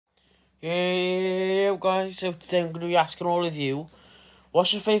Hey guys, so today I'm going to be asking all of you,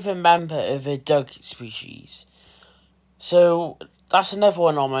 what's your favourite member of the Doug species? So, that's another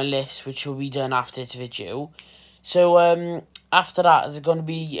one on my list, which will be done after this video. So, after that, there's going to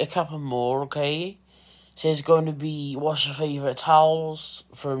be a couple more, okay? So, there's going to be, what's your favourite towels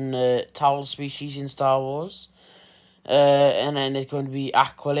from the towel species in Star Wars? And then there's going to be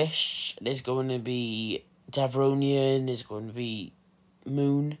Aqualish, there's going to be Devronian, there's going to be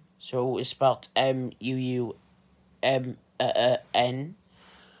Moon. So it's spelled MuumN.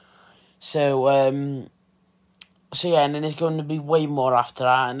 So yeah, and then there's going to be way more after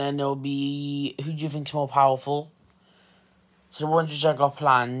that, and then there'll be who do you think's more powerful? So the ones which I got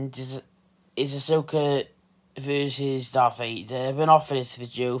planned is Ahsoka versus Darth Vader. I've been offered this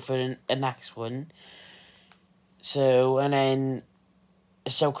video for a next one. So and then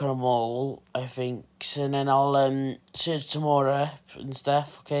Ahsoka and Maul, I think. So, and then I'll search some more up and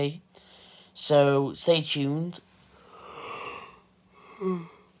stuff. Okay. So, stay tuned.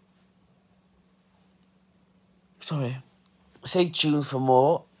 Sorry. Stay tuned for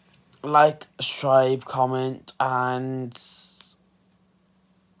more. Like, subscribe, comment, and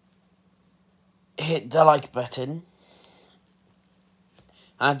hit the like button.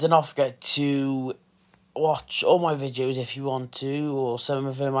 And do not forget to watch all my videos if you want to, or some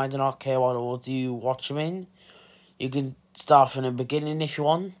of them I do not care what order you watch them in. You can start from the beginning if you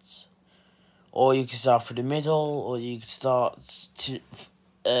want. Or you can start from the middle, or you can start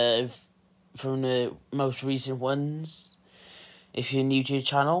from the most recent ones, if you're new to the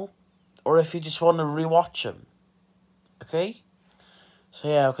channel, or if you just want to rewatch them. Okay? So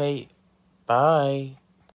yeah, okay. Bye.